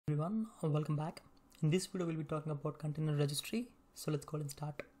Everyone, welcome back. In this video we'll be talking about container registry. So let's go and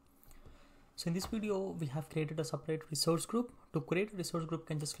start. So in this video we have created a separate resource group. To create a resource group, you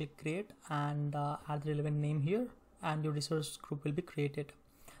can just click create and add the relevant name here, and your resource group will be created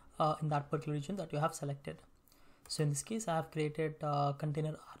in that particular region that you have selected. So in this case I have created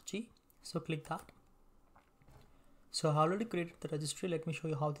container RG, so click that. So I already created the registry. Let me show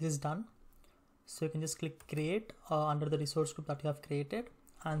you how this is done. So you can just click create under the resource group that you have created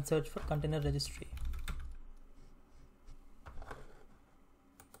and search for container registry.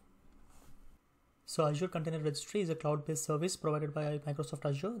 So Azure Container Registry is a cloud-based service provided by Microsoft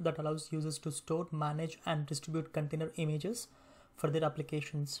Azure that allows users to store, manage, and distribute container images for their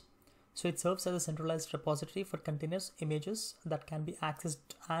applications. So it serves as a centralized repository for containers images that can be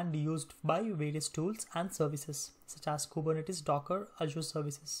accessed and used by various tools and services such as Kubernetes, Docker, Azure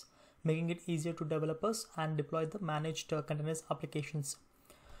services, making it easier to developers and deploy the managed containers applications.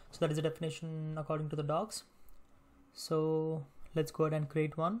 So that is the definition according to the docs. So let's go ahead and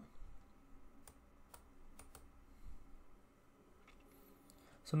create one.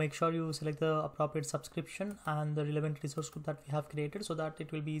 So make sure you select the appropriate subscription and the relevant resource group that we have created, so that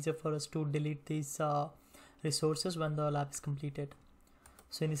it will be easier for us to delete these resources when the lab is completed.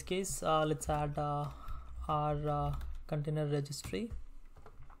 So in this case, let's add our container registry.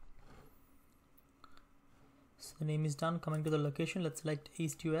 So the name is done. Coming to the location, let's select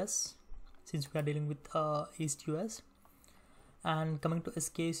East US since we are dealing with East US. And coming to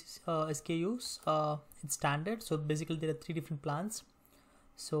SKUs, it's standard. So basically there are 3 different plans.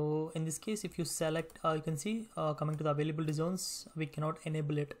 So in this case, if you select, you can see coming to the availability zones, we cannot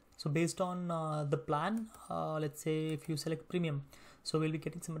enable it. So based on the plan, let's say if you select premium, so we'll be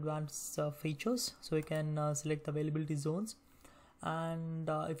getting some advanced features. So you can select the availability zones. And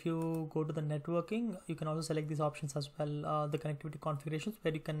if you go to the networking, you can also select these options as well, the connectivity configurations,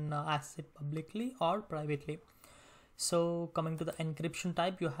 where you can access it publicly or privately. So coming to the encryption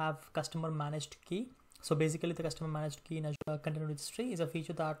type, you have customer managed key. So basically the customer managed key in Azure Container Registry is a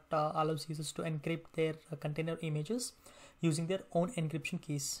feature that allows users to encrypt their container images using their own encryption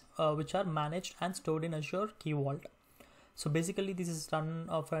keys, which are managed and stored in Azure Key Vault. So basically this is done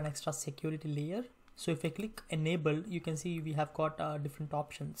for an extra security layer. So if I click enable, you can see we have got different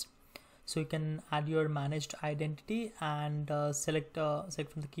options. So you can add your managed identity and select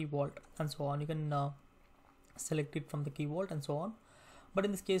from the key vault and so on. You can select it from the key vault and so on. But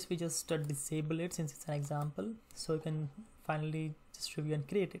in this case, we just disable it since it's an example. So you can finally just review and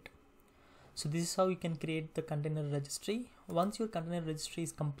create it. So this is how you can create the container registry. Once your container registry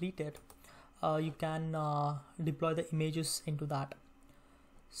is completed, you can deploy the images into that.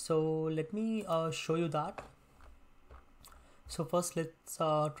 So let me show you that. So first let's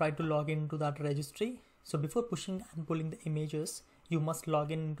try to log into that registry. So before pushing and pulling the images, you must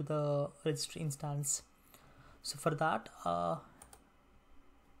log in into the registry instance. So for that, so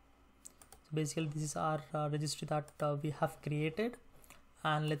basically this is our registry that we have created,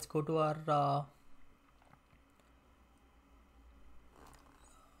 and let's go to our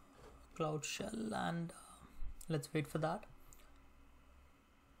Cloud Shell and let's wait for that.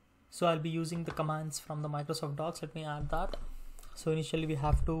 So I'll be using the commands from the Microsoft Docs. Let me add that. So initially we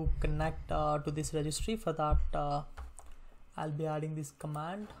have to connect to this registry. For that, I'll be adding this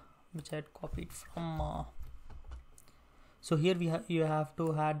command which I had copied from. So here you have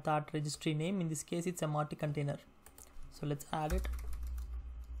to add that registry name. In this case, it's MRT container. So let's add it.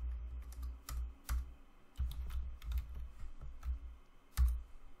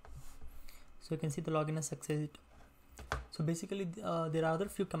 So you can see the login has succeeded. So basically there are other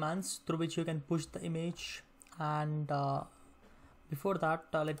few commands through which you can push the image, and before that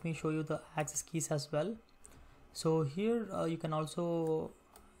let me show you the access keys as well. So here you can also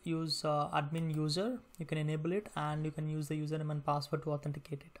use admin user. You can enable it, and you can use the username and password to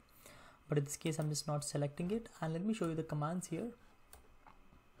authenticate it, but in this case I'm just not selecting it. And let me show you the commands here.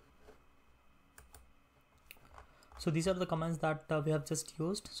 So these are the commands that we have just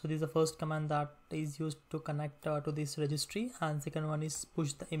used. So this is the first command that is used to connect to this registry, and second one is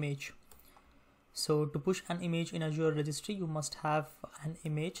push the image. So to push an image in Azure registry, you must have an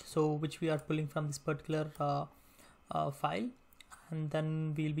image, so which we are pulling from this particular file, and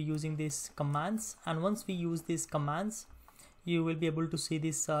then we'll be using these commands. And once we use these commands, you will be able to see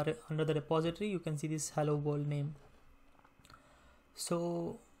this under the repository. You can see this hello world name.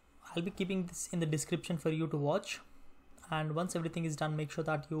 So I'll be keeping this in the description for you to watch. And once everything is done, make sure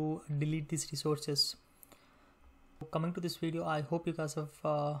that you delete these resources. Coming to this video, I hope you guys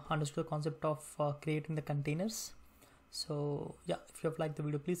have understood the concept of creating the containers. So yeah, if you have liked the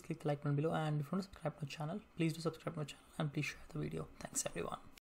video, please click the like button below, and if you want to subscribe to my channel, please do subscribe to my channel and please share the video. Thanks everyone.